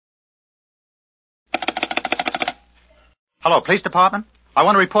Hello, police department? I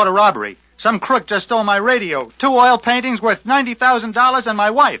want to report a robbery. Some crook just stole my radio, 2 oil paintings worth $90,000, and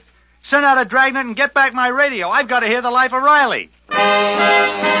my wife. Send out a dragnet and get back my radio. I've got to hear the life of Riley.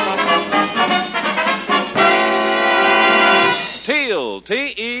 Teel,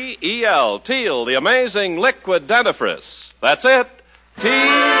 T-E-E-L, Teel, the amazing liquid dentifrice. That's it, T-E-E-L.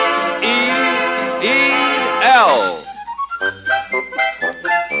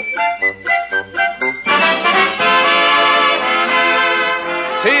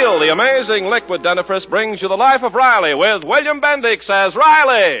 Teel, the amazing liquid dentifrice, brings you the life of Riley with William Bendix as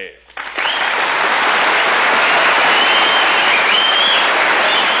Riley.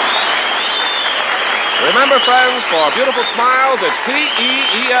 Remember, friends, for beautiful smiles, it's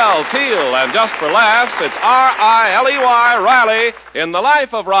T-E-E-L, Teel, and just for laughs, it's R-I-L-E-Y, Riley, in the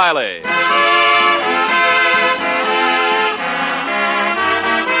life of Riley.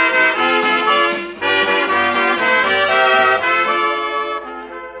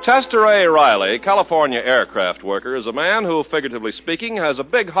 Chester A. Riley, California aircraft worker, is a man who, figuratively speaking, has a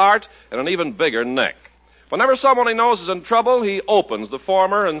big heart and an even bigger neck. Whenever someone he knows is in trouble, he opens the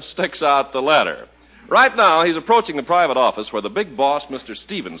former and sticks out the latter. Right now, he's approaching the private office where the big boss, Mr.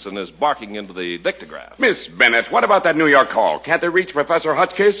 Stevenson, is barking into the dictograph. Miss Bennett, what about that New York call? Can't they reach Professor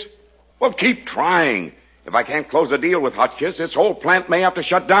Hotchkiss? Well, keep trying. If I can't close a deal with Hotchkiss, this whole plant may have to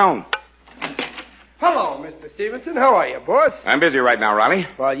shut down. Hello, Mr. Stevenson. How are you, boss? I'm busy right now, Riley.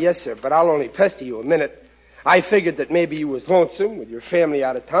 Well, yes, sir, but I'll only pester you a minute. I figured that maybe you was lonesome with your family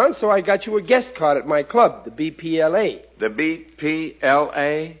out of town, so I got you a guest card at my club, the BPLA. The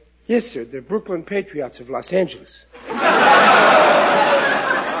BPLA? Yes, sir, the Brooklyn Patriots of Los Angeles.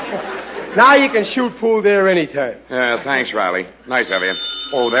 Now you can shoot pool there anytime. Thanks, Riley. Nice of you.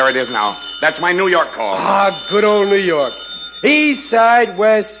 Oh, there it is now. That's my New York call. Ah, good old New York. East side,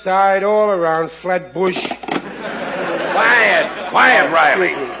 west side, all around Flatbush. Quiet,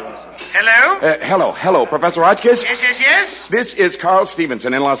 Riley. Hello? Hello, Professor Hotchkiss? Yes? This is Carl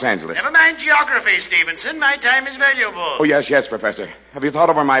Stevenson in Los Angeles. Never mind geography, Stevenson. My time is valuable. Oh, yes, Professor. Have you thought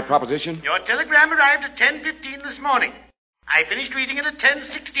over my proposition? Your telegram arrived at 10:15 this morning. I finished reading it at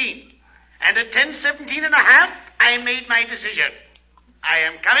 10:16. And at 10:17 and a half, I made my decision. I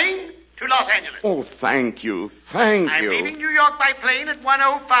am coming to Los Angeles. Oh, thank you. I'm leaving New York by plane at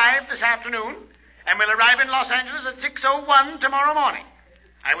 1:05 this afternoon and will arrive in Los Angeles at 6:01 tomorrow morning.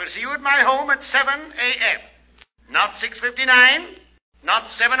 I will see you at my home at 7 a.m. Not 6:59, not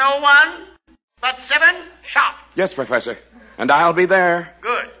 7:01, but 7 sharp. Yes, Professor. And I'll be there.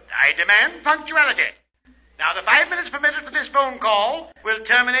 Good. I demand punctuality. Now, the 5 minutes permitted for this phone call will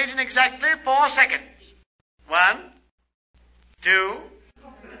terminate in exactly 4 seconds. 1, 2,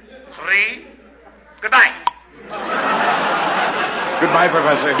 3. Goodbye. Goodbye,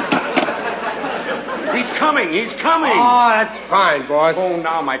 Professor. He's coming. Oh, that's fine, boss. Oh,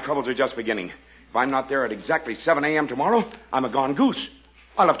 now my troubles are just beginning. If I'm not there at exactly 7 a.m. tomorrow, I'm a gone goose.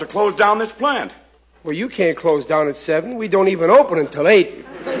 I'll have to close down this plant. Well, you can't close down at 7. We don't even open until 8.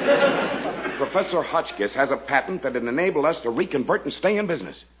 Professor Hotchkiss has a patent that'd enable us to reconvert and stay in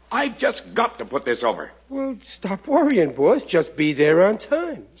business. I've just got to put this over. Well, stop worrying, boss. Just be there on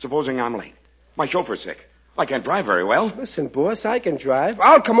time. Supposing I'm late. My chauffeur's sick. I can't drive very well. Listen, boss, I can drive.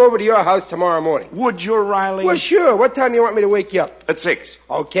 I'll come over to your house tomorrow morning. Would you, Riley? Well, sure. What time do you want me to wake you up? At 6.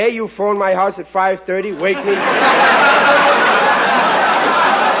 Okay, you phone my house at 5:30. Wake me.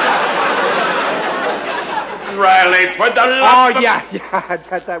 Riley, for the love of... yeah.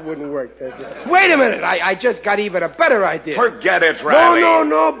 That wouldn't work, does it? Wait a minute. I just got even a better idea. Forget it, Riley.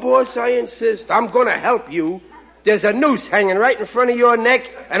 No, boss. I insist. I'm going to help you. There's a noose hanging right in front of your neck,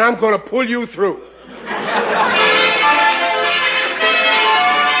 and I'm going to pull you through.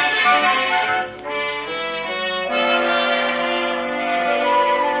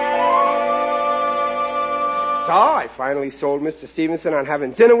 So I finally sold Mr. Stevenson on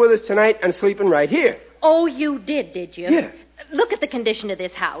having dinner with us tonight and sleeping right here. Oh, you did you? Yeah. Look at the condition of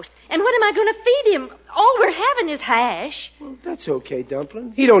this house. And what am I going to feed him? All we're having is hash. Well, that's okay,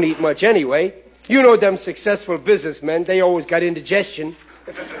 Dumpling. He don't eat much anyway. You know them successful businessmen, they always got indigestion.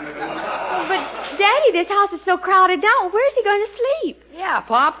 But, Daddy, this house is so crowded down. Where's he going to sleep? Yeah,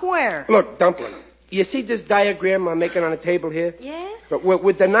 Pop, where? Look, Dumpling, you see this diagram I'm making on the table here? Yes? But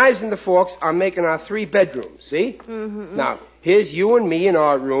with the knives and the forks, I'm making our 3 bedrooms, see? Mm-hmm. Now, here's you and me in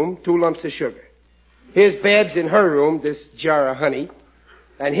our room, 2 lumps of sugar. Here's Babs in her room, this jar of honey.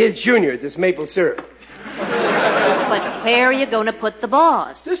 And here's Junior, this maple syrup. But where are you going to put the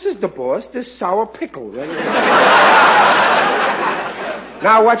boss? This is the boss, this sour pickle. Right?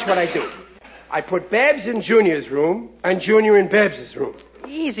 Now watch what I do. I put Babs in Junior's room and Junior in Babs's room.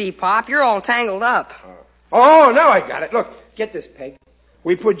 Easy, Pop. You're all tangled up. Oh, now I got it. Look, get this, Peg.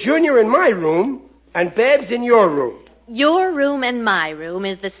 We put Junior in my room and Babs in your room. Your room and my room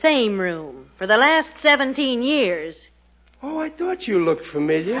is the same room for the last 17 years. Oh, I thought you looked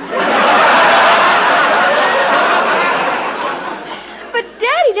familiar. But,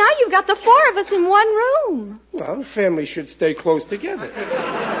 Daddy, now you've got the four of us in one room. Well, family should stay close together.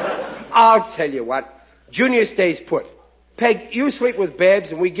 I'll tell you what. Junior stays put. Peg, you sleep with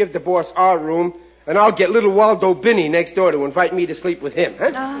Babs and we give the boss our room, and I'll get little Waldo Binney next door to invite me to sleep with him,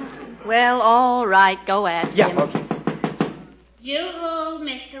 huh? Well, all right. Go ask him. Yeah, okay. Yoo-hoo,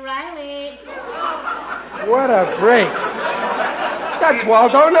 Mr. Riley. What a break. That's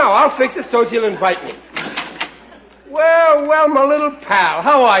Waldo now. I'll fix it so he'll invite me. Well, my little pal.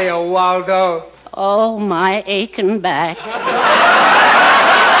 How are you, Waldo? Oh, my aching back.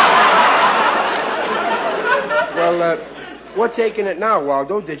 Well, what's aching it now,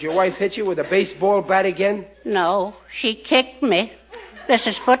 Waldo? Did your wife hit you with a baseball bat again? No, she kicked me. This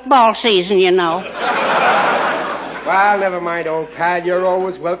is football season, you know. Well, never mind, old pal. You're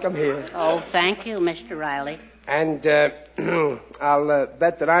always welcome here. Oh, thank you, Mr. Riley. And I'll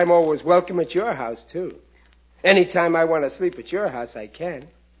bet that I'm always welcome at your house, too. Anytime I want to sleep at your house, I can.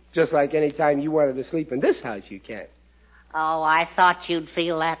 Just like any time you wanted to sleep in this house, you can. Oh, I thought you'd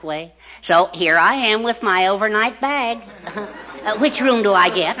feel that way. So here I am with my overnight bag. Which room do I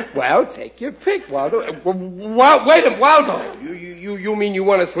get? Well, take your pick, Waldo. Wait a minute, Waldo. You mean you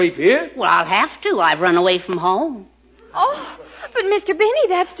want to sleep here? Well, I'll have to. I've run away from home. Oh, but Mr. Binney,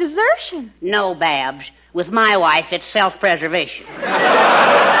 that's desertion. No, Babs. With my wife, it's self-preservation.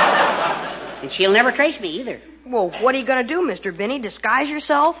 And she'll never trace me either. Well, what are you going to do, Mr. Binney? Disguise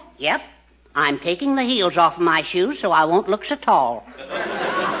yourself? Yep. I'm taking the heels off of my shoes so I won't look so tall.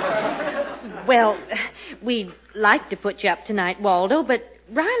 Well, we'd like to put you up tonight, Waldo, but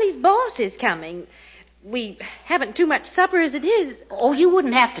Riley's boss is coming. We haven't too much supper as it is. Oh, you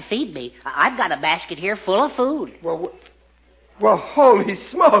wouldn't have to feed me. I've got a basket here full of food. Well, holy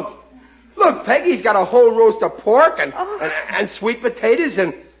smoke. Look, Peggy's got a whole roast of pork and sweet potatoes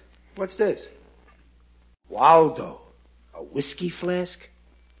and... What's this? Waldo, a whiskey flask?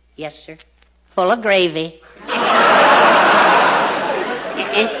 Yes, sir. Full of gravy.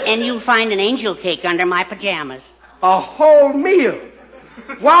 And you'll find an angel cake under my pajamas. A whole meal.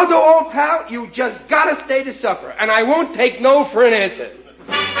 Waldo, old pal, you just gotta stay to supper, and I won't take no for an answer.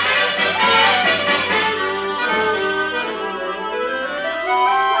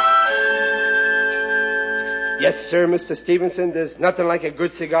 Yes, sir, Mr. Stevenson. There's nothing like a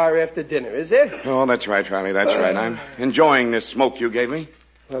good cigar after dinner, is there? Oh, that's right, Riley, that's right. I'm enjoying this smoke you gave me.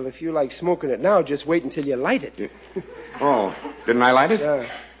 Well, if you like smoking it now, just wait until you light it. Oh, didn't I light it? Yeah.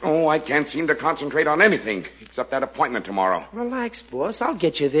 Oh, I can't seem to concentrate on anything except that appointment tomorrow. Relax, boss. I'll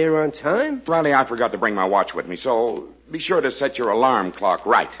get you there on time. Riley, I forgot to bring my watch with me, so be sure to set your alarm clock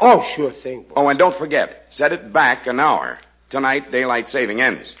right. Oh, sure thing, boss. Oh, and don't forget, set it back an hour. Tonight, daylight saving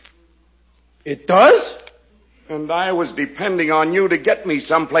ends. It does? And I was depending on you to get me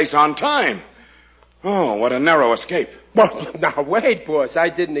someplace on time. Oh, what a narrow escape. Well, now, wait, boss. I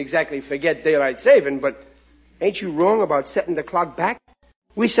didn't exactly forget daylight saving, but ain't you wrong about setting the clock back?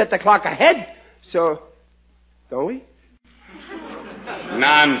 We set the clock ahead, so... Don't we?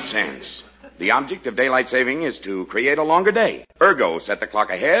 Nonsense. The object of daylight saving is to create a longer day. Ergo, set the clock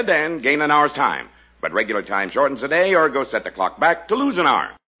ahead and gain an hour's time. But regular time shortens a day. Ergo, set the clock back to lose an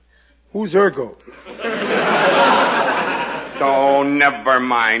hour. Who's Ergo? Oh, never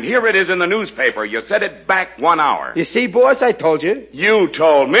mind. Here it is in the newspaper. You set it back 1 hour. You see, boss, I told you. You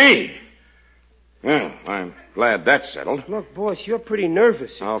told me. Well, I'm glad that's settled. Look, boss, you're pretty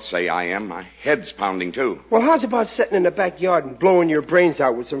nervous. I'll say I am. My head's pounding, too. Well, how's about sitting in the backyard and blowing your brains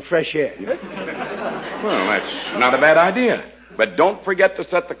out with some fresh air? Well, that's not a bad idea. But don't forget to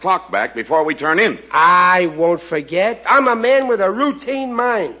set the clock back before we turn in. I won't forget. I'm a man with a routine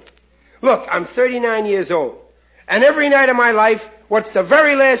mind. Look, I'm 39 years old. And every night of my life, what's the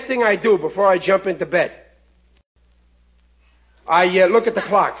very last thing I do before I jump into bed? I look at the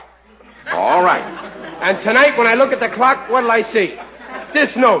clock. All right. And tonight, when I look at the clock, what'll I see?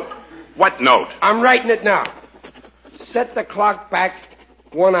 This note. What note? I'm writing it now. Set the clock back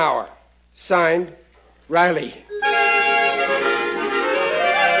 1 hour. Signed, Riley.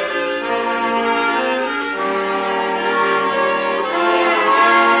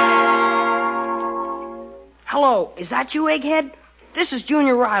 Hello, is that you, Egghead? This is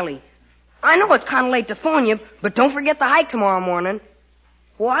Junior Riley. I know it's kind of late to phone you, but don't forget the hike tomorrow morning.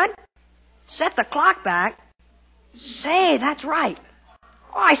 What? Set the clock back? Say, that's right.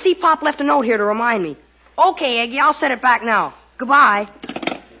 Oh, I see Pop left a note here to remind me. Okay, Eggy, I'll set it back now. Goodbye.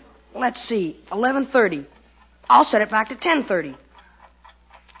 Let's see, 11:30. I'll set it back to 10:30.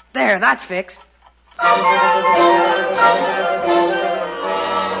 There, that's fixed.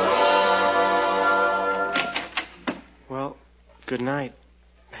 Well, good night,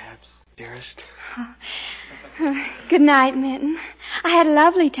 Babs, dearest. Good night, Minton. I had a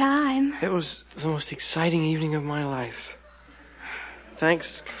lovely time. It was the most exciting evening of my life.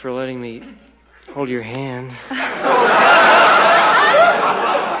 Thanks for letting me hold your hand.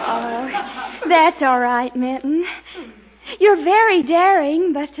 Oh, that's all right, Minton. You're very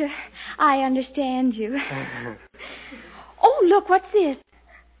daring, but I understand you. Oh, look, what's this?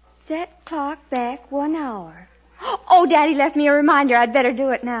 Set clock back 1 hour. Oh, Daddy left me a reminder. I'd better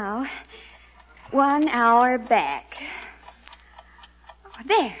do it now. 1 hour back.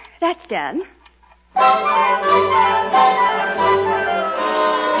 There, that's done.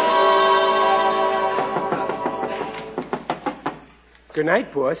 Good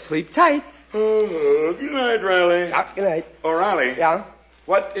night, boss. Sleep tight. Oh, good night, Riley. Good night. Oh, Riley. Yeah?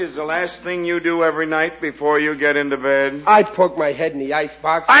 What is the last thing you do every night before you get into bed? I poke my head in the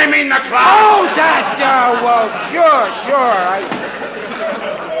icebox. I mean the clock! Oh, that, well,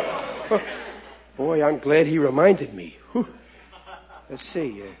 sure. Boy, I'm glad he reminded me. Whew. Let's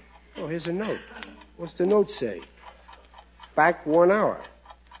see. Here's a note. What's the note say? Back 1 hour.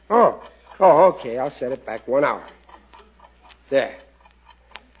 Oh, okay. I'll set it back 1 hour. There.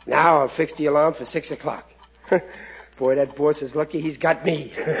 Now I'll fix the alarm for 6 o'clock. Boy, that boss is lucky he's got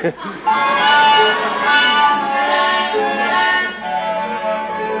me.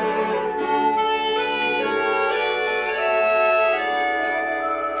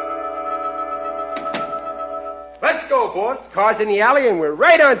 Let's go, boss. The car's in the alley and we're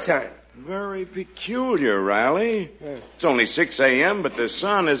right on time. Very peculiar, Riley. It's only 6 a.m., but the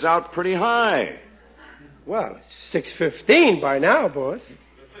sun is out pretty high. Well, it's 6:15 by now, boss.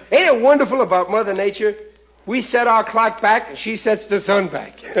 Ain't it wonderful about Mother Nature? We set our clock back and she sets the sun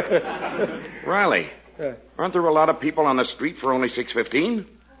back. Riley, aren't there a lot of people on the street for only 6:15?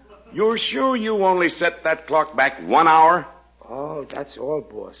 You're sure you only set that clock back 1 hour? Oh, that's all,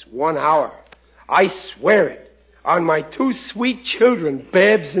 boss. 1 hour. I swear it. On my two sweet children,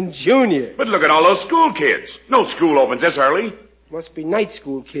 Babs and Junior. But look at all those school kids. No school opens this early. Must be night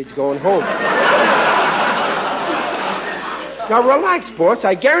school kids going home. Now, relax, boss.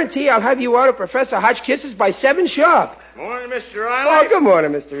 I guarantee I'll have you out of Professor Hotchkiss's by 7 sharp. Morning, Mr. Riley. Oh, good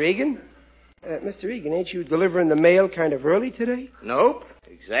morning, Mr. Egan. Mr. Egan, ain't you delivering the mail kind of early today? Nope.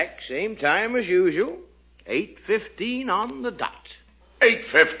 Exact same time as usual. 8:15 on the dot.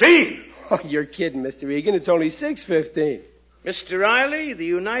 8:15? Oh, you're kidding, Mr. Egan. It's only 6:15. Mr. Riley, the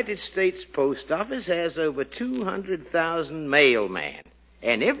United States Post Office has over 200,000 mailmen,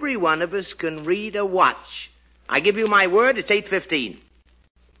 and every one of us can read a watch. I give you my word, it's 8:15.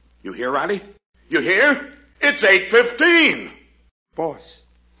 You hear, Riley? You hear? It's 8:15. Boss,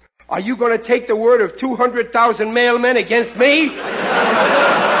 are you going to take the word of 200,000 mailmen against me?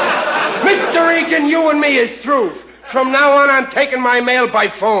 Mr. Egan, you and me is through. From now on, I'm taking my mail by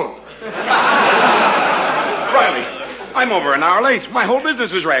phone. Riley, I'm over an hour late. My whole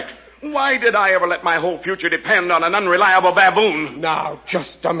business is wrecked. Why did I ever let my whole future depend on an unreliable baboon? Now,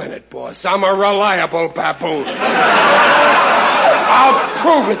 just a minute, boss. I'm a reliable baboon. I'll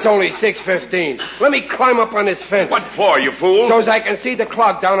prove it's only 6:15. Let me climb up on this fence. What for, you fool? So's I can see the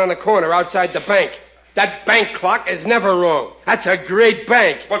clock down on the corner outside the bank. That bank clock is never wrong. That's a great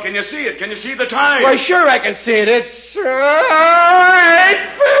bank. Well, can you see it? Can you see the time? Why, sure I can see it. It's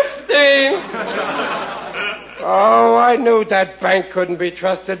 8:15. Oh, I knew that bank couldn't be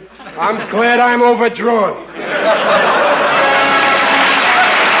trusted. I'm glad I'm overdrawn.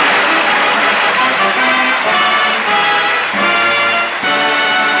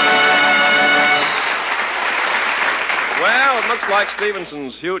 Well, it looks like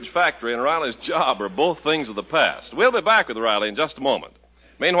Stevenson's huge factory and Riley's job are both things of the past. We'll be back with Riley in just a moment.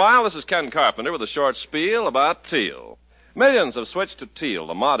 Meanwhile, this is Ken Carpenter with a short spiel about Teal. Millions have switched to Teal,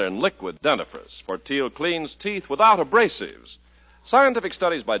 the modern liquid dentifrice, for Teal cleans teeth without abrasives. Scientific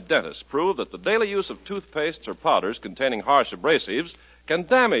studies by dentists prove that the daily use of toothpastes or powders containing harsh abrasives can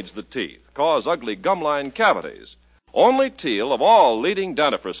damage the teeth, cause ugly gum-line cavities. Only Teal, of all leading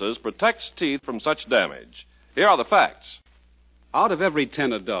dentifrices, protects teeth from such damage. Here are the facts. Out of every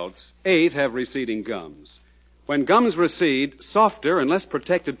 10 adults, 8 have receding gums. When gums recede, softer and less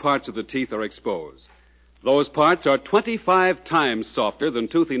protected parts of the teeth are exposed. Those parts are 25 times softer than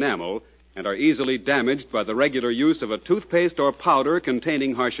tooth enamel and are easily damaged by the regular use of a toothpaste or powder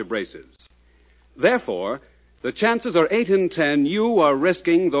containing harsh abrasives. Therefore, the chances are 8 in 10 you are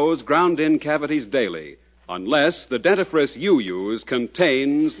risking those ground-in cavities daily unless the dentifrice you use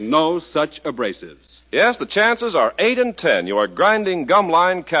contains no such abrasives. Yes, the chances are 8 in 10 you are grinding gum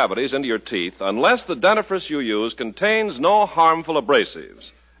line cavities into your teeth unless the dentifrice you use contains no harmful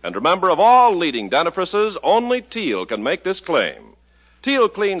abrasives. And remember, of all leading dentifrices, only Teal can make this claim. Teal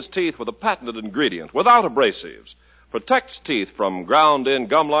cleans teeth with a patented ingredient without abrasives, protects teeth from ground-in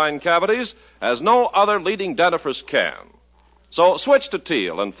gum line cavities as no other leading dentifrice can. So switch to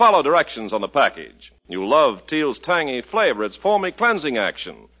Teal and follow directions on the package. You'll love Teal's tangy flavor, its foamy cleansing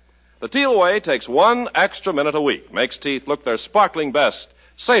action. The Teal way takes 1 extra minute a week, makes teeth look their sparkling best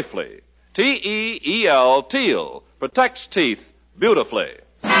safely. T-E-E-L, Teal, protects teeth beautifully.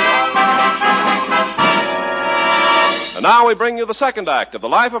 And now we bring you the second act of The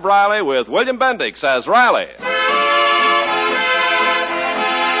Life of Riley with William Bendix as Riley.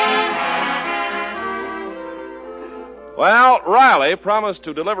 Well, Riley promised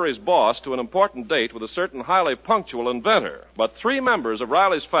to deliver his boss to an important date with a certain highly punctual inventor. But 3 members of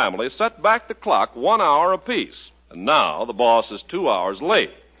Riley's family set back the clock 1 hour apiece. And now the boss is 2 hours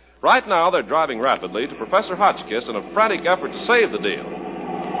late. Right now they're driving rapidly to Professor Hotchkiss in a frantic effort to save the deal.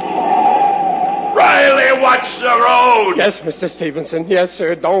 Riley, watch the road! Yes, Mr. Stevenson. Yes,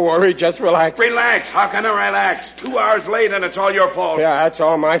 sir. Don't worry. Just relax. Relax. How can I relax? 2 hours late and it's all your fault. Yeah, that's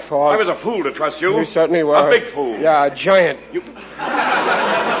all my fault. I was a fool to trust you. You certainly were. A big fool. Yeah, a giant.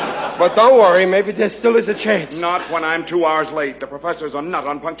 But don't worry. Maybe there still is a chance. Not when I'm 2 hours late. The professor's a nut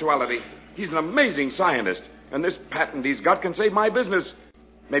on punctuality. He's an amazing scientist. And this patent he's got can save my business.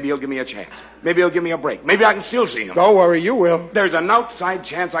 Maybe he'll give me a chance. Maybe he'll give me a break. Maybe I can still see him. Don't worry, you will. There's an outside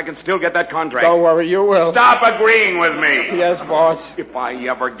chance I can still get that contract. Don't worry, you will. Stop agreeing with me. Yes, boss. If I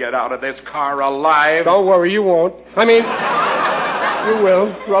ever get out of this car alive... Don't worry, you won't. I mean, you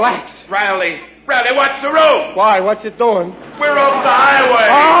will. Relax. Riley, watch the road. Why? What's it doing? We're off the highway.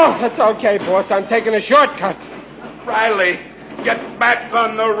 Oh, that's okay, boss. I'm taking a shortcut. Riley, get back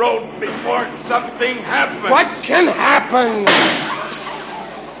on the road before something happens. What can happen?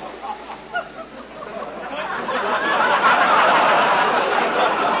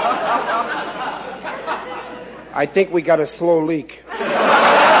 I think we got a slow leak.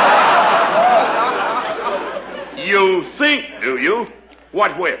 You think, do you?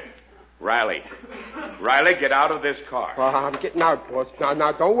 What with? Riley, get out of this car. I'm getting out, boss.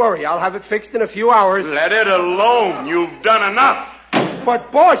 Now, don't worry. I'll have it fixed in a few hours. Let it alone. You've done enough.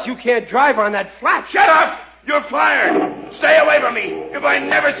 But, boss, you can't drive on that flat. Shut up! You're fired. Stay away from me. If I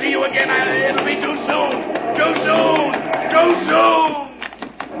never see you again, it'll be too soon. Too soon. Too soon.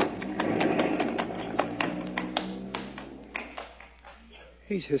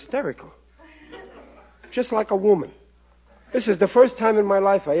 He's hysterical. Just like a woman. This is the first time in my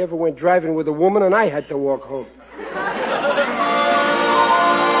life I ever went driving with a woman and I had to walk home.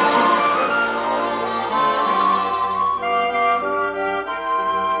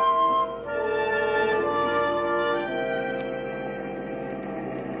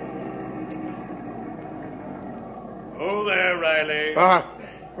 Oh there, Riley.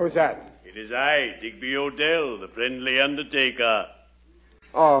 Who's that? It is I, Digby Odell, the friendly undertaker.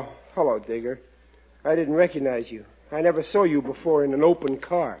 Oh, hello, Digger. I didn't recognize you. I never saw you before in an open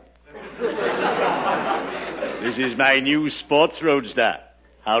car. This is my new sports roadster.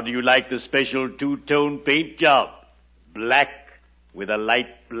 How do you like the special 2-tone paint job? Black with a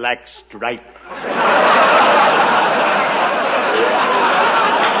light black stripe.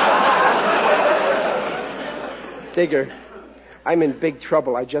 Digger, I'm in big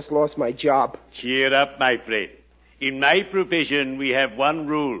trouble. I just lost my job. Cheer up, my friend. In my profession, we have one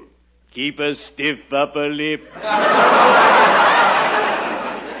rule. Keep a stiff upper lip.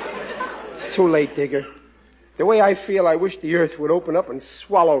 It's too late, Digger. The way I feel, I wish the earth would open up and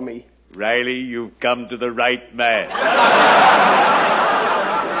swallow me. Riley, you've come to the right man.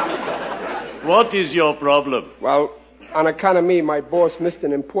 What is your problem? Well, on account of me, my boss missed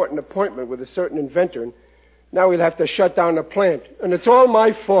an important appointment with a certain inventor, and now we'll have to shut down the plant. And it's all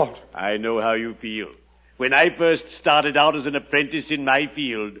my fault. I know how you feel. When I first started out as an apprentice in my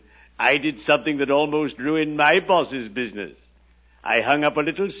field, I did something that almost ruined my boss's business. I hung up a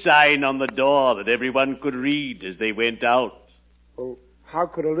little sign on the door that everyone could read as they went out. Well, how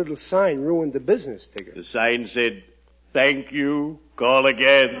could a little sign ruin the business, Digger? The sign said, "Thank you, call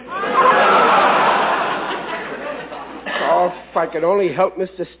again." Oh, if I could only help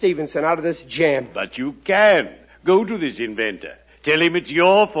Mr. Stevenson out of this jam. But you can. Go to this inventor. Tell him it's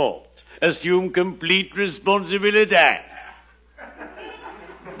your fault. Assume complete responsibility.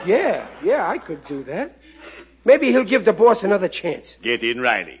 Yeah, I could do that. Maybe he'll give the boss another chance. Get in,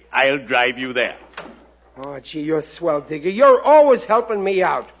 Riley. I'll drive you there. Oh, gee, you're swell, Digger. You're always helping me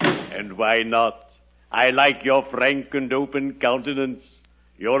out. And why not? I like your frank and open countenance,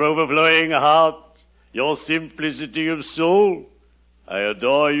 your overflowing heart, your simplicity of soul. I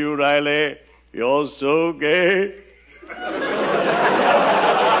adore you, Riley. You're so gay.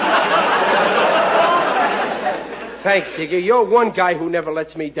 Thanks, Digger. You're one guy who never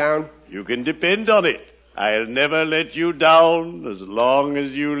lets me down. You can depend on it. I'll never let you down as long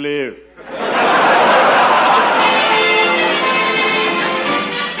as you live.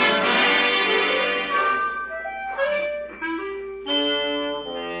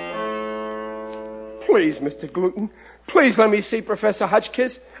 Please, Mr. Gluten, please let me see Professor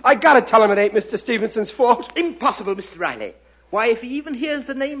Hotchkiss. I gotta tell him it ain't Mr. Stevenson's fault. Impossible, Mr. Riley. Why, if he even hears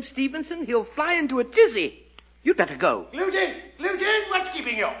the name Stevenson, he'll fly into a tizzy. You'd better go. Gluten, what's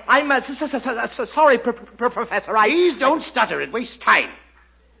keeping you? I'm sorry, Professor. Please don't stutter. It wastes time.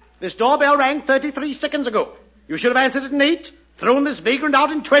 This doorbell rang 33 seconds ago. You should have answered it in 8, thrown this vagrant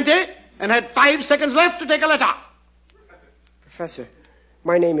out in 20, and had 5 seconds left to take a letter. Professor,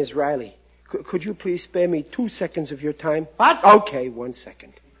 my name is Riley. Could you please spare me 2 seconds of your time? What? Okay, 1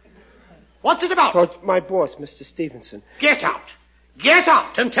 second. What's it about? Oh, it's my boss, Mr. Stevenson. Get out. Get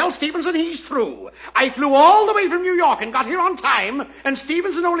out and tell Stevenson he's through. I flew all the way from New York and got here on time, and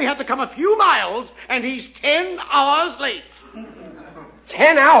Stevenson only had to come a few miles, and he's 10 hours late.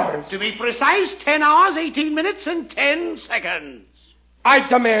 10 hours? To be precise, 10 hours, 18 minutes, and 10 seconds. I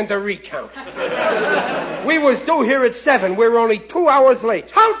demand a recount. We was due here at 7. We're only 2 hours late.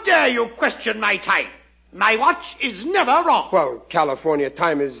 How dare you question my time? My watch is never wrong. Well, California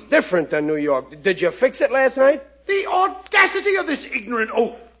time is different than New York. Did you fix it last night? The audacity of this ignorant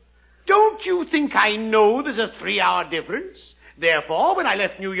oaf. Don't you think I know there's a 3-hour difference? Therefore, when I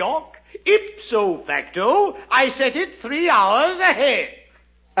left New York, ipso facto, I set it 3 hours ahead.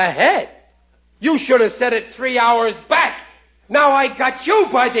 Ahead? You should have set it 3 hours back. Now I got you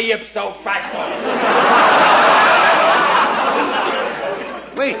by the ipso facto.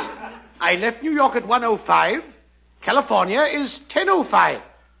 Wait. I left New York at 1:05. California is 10:05.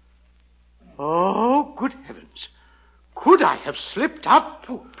 Oh, good heavens. Could I have slipped up?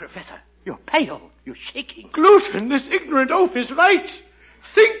 Oh, Professor, you're pale. You're shaking. Gluten, this ignorant oaf is right.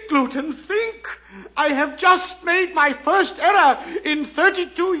 Think, Gluten, think. I have just made my first error in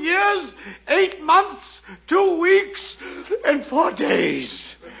 32 years, 8 months, 2 weeks, and 4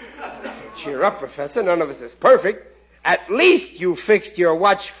 days. Cheer up, Professor. None of us is perfect. At least you fixed your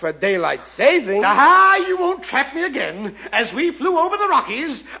watch for daylight saving. Aha, you won't trap me again. As we flew over the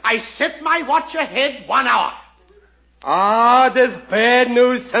Rockies, I set my watch ahead 1 hour. Ah, there's bad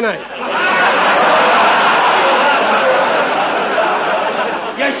news tonight.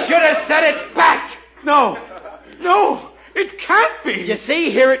 You should have set it back. No, it can't be. You see,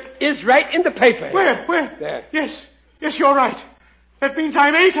 here it is right in the paper. Where? There. Yes, you're right. That means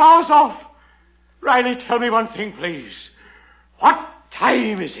I'm 8 hours off. Riley, tell me one thing, please. What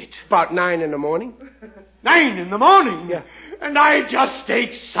time is it? About 9 in the morning. 9 in the morning? Yeah. And I just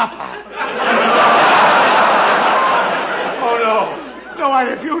ate supper. Oh, no, I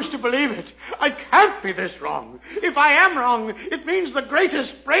refuse to believe it. I can't be this wrong. If I am wrong, it means the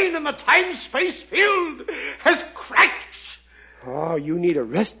greatest brain in the time-space field has cracked. Oh, you need a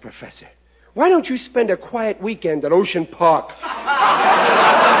rest, Professor. Why don't you spend a quiet weekend at Ocean Park?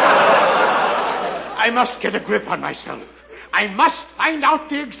 I must get a grip on myself. I must find out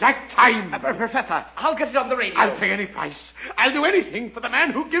the exact time. Professor, I'll get it on the radio. I'll pay any price. I'll do anything for the man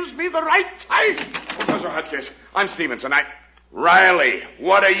who gives me the right time. Professor Hotchkiss, I'm Stevenson. Riley,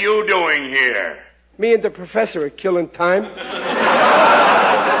 what are you doing here? Me and the professor are killing time.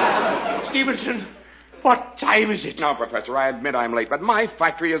 Stevenson, what time is it? No, Professor, I admit I'm late, but my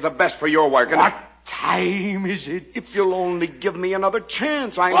factory is the best for your work. What time is it? If you'll only give me another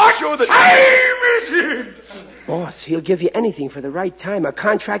chance, I'm what sure that... time is it? Boss, he'll give you anything for the right time, a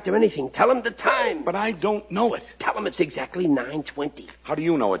contract or anything. Tell him the time. But I don't know it. Tell him it's exactly 9:20. How do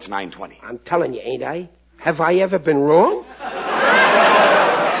you know it's 9:20? I'm telling you, ain't I? Have I ever been wrong?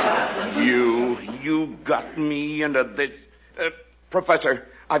 You got me into this. Professor,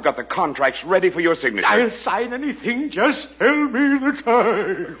 I've got the contracts ready for your signature. I'll sign anything. Just tell me the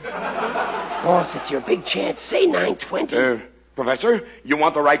time. Boss, it's your big chance. Say 9:20. Professor, you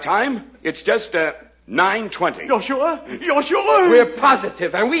want the right time? It's just 9:20. You're sure? You're sure? We're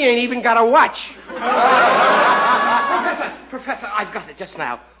positive, and we ain't even got a watch. Professor, I've got it just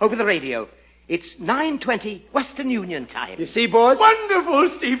now. Over the radio. It's 9:20 Western Union time. You see, boss? Wonderful,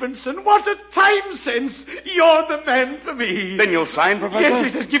 Stevenson. What a time sense. You're the man for me. Then you'll sign,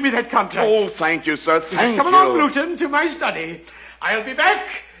 Professor? Yes. Give me that contract. Oh, thank you, sir. Thank you. Come along, Gluten, to my study. I'll be back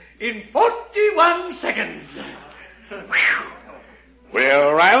in 41 seconds.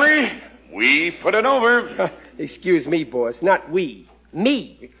 Well, Riley, We put it over. Excuse me, boss. Not we.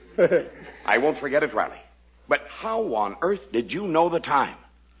 Me. I won't forget it, Riley. But how on earth did you know the time?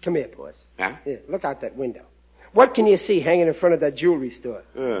 Come here, boss. Huh? Here, look out that window. What can you see hanging in front of that jewelry store?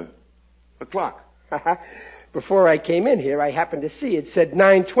 A clock. Before I came in here, I happened to see it said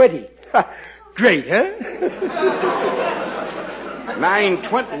 9:20. Great, huh?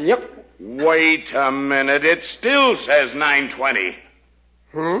 9:20? Yep. Wait a minute. It still says 9:20.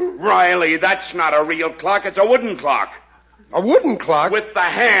 Riley, that's not a real clock. It's a wooden clock. A wooden clock? With the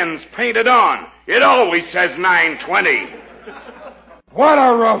hands painted on. It always says 9:20. What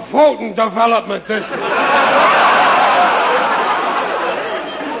a revolting development this is.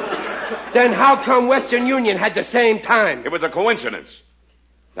 Then how come Western Union had the same time? It was a coincidence.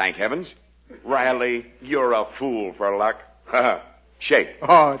 Thank heavens. Riley, you're a fool for luck. Shake.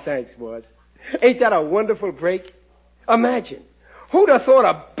 Oh, thanks, boss. Ain't that a wonderful break? Imagine. Who'd have thought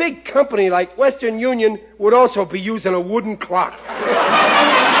a big company like Western Union would also be using a wooden clock?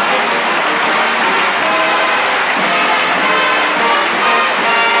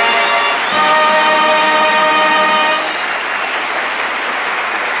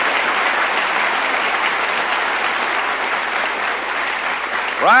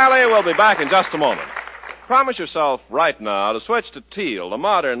 Riley will be back in just a moment. Promise yourself right now to switch to Teal, the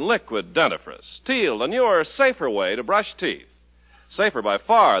modern liquid dentifrice. Teal, the newer, safer way to brush teeth. Safer by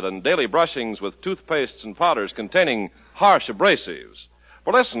far than daily brushings with toothpastes and powders containing harsh abrasives.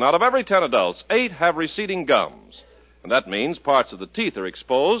 For listen, out of every 10 adults, 8 have receding gums. And that means parts of the teeth are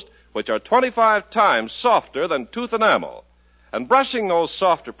exposed which are 25 times softer than tooth enamel. And brushing those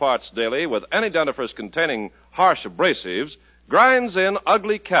softer parts daily with any dentifrice containing harsh abrasives grinds in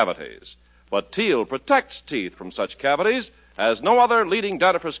ugly cavities. But Teal protects teeth from such cavities as no other leading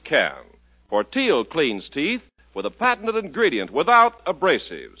dentifrice can. For Teal cleans teeth with a patented ingredient without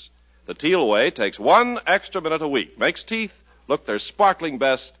abrasives. The Teal way takes 1 extra minute a week, makes teeth look their sparkling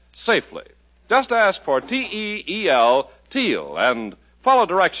best safely. Just ask for T-E-E-L, Teal, and follow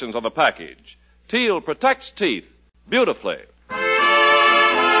directions on the package. Teal protects teeth beautifully.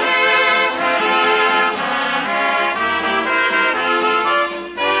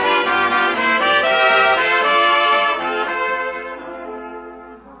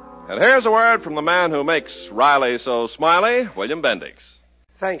 And here's a word from the man who makes Riley so smiley, William Bendix.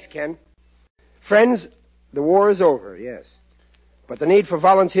 Thanks, Ken. Friends, the war is over, yes. But the need for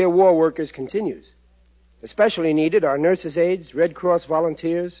volunteer war workers continues. Especially needed are nurses' aides, Red Cross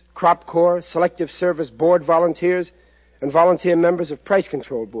volunteers, Crop Corps, Selective Service Board volunteers, and volunteer members of price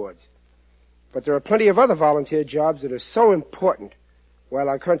control boards. But there are plenty of other volunteer jobs that are so important while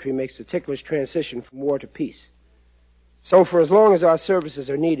our country makes the ticklish transition from war to peace. So for as long as our services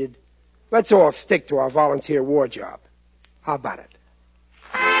are needed, let's all stick to our volunteer war job. How about it?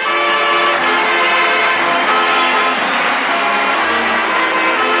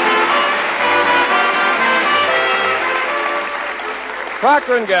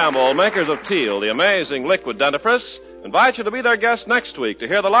 Procter & Gamble, makers of Teal, the amazing liquid dentifrice, invite you to be their guest next week to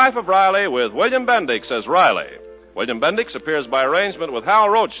hear the life of Riley with William Bendix as Riley. William Bendix appears by arrangement with Hal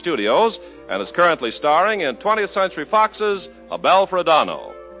Roach Studios and is currently starring in 20th Century Fox's A Bell for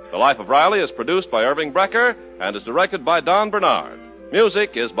Adano. The Life of Riley is produced by Irving Brecker and is directed by Don Bernard.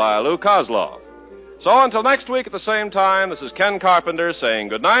 Music is by Lou Kozlov. So until next week at the same time, this is Ken Carpenter saying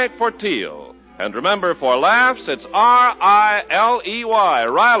goodnight for Teal. And remember, for laughs, it's R-I-L-E-Y,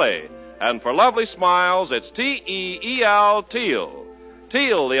 Riley. And for lovely smiles, it's T-E-E-L, Teal.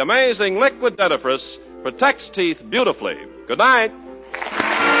 Teal, the amazing liquid dentifrice, protects teeth beautifully. Good night.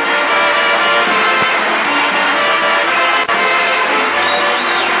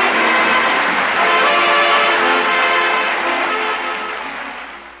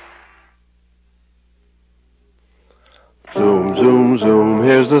 Zoom, zoom, zoom.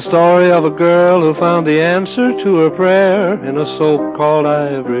 Here's the story of a girl who found the answer to her prayer in a soap called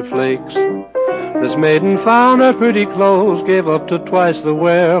Ivory Flakes. This maiden found her pretty clothes, gave up to twice the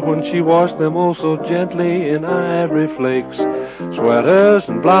wear when she washed them oh so gently in Ivory Flakes. Sweaters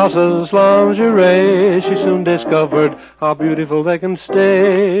and blouses, lingerie, she soon discovered how beautiful they can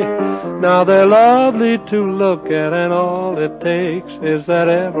stay. Now they're lovely to look at, and all it takes is that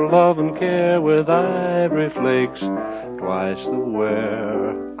ever love and care with Ivory Flakes. Twice the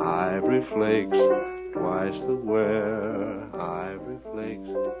wear, Ivory Flakes, twice the wear, Ivory Flakes.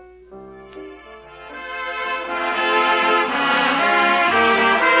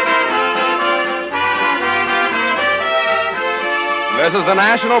 This is the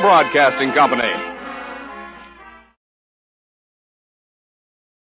National Broadcasting Company.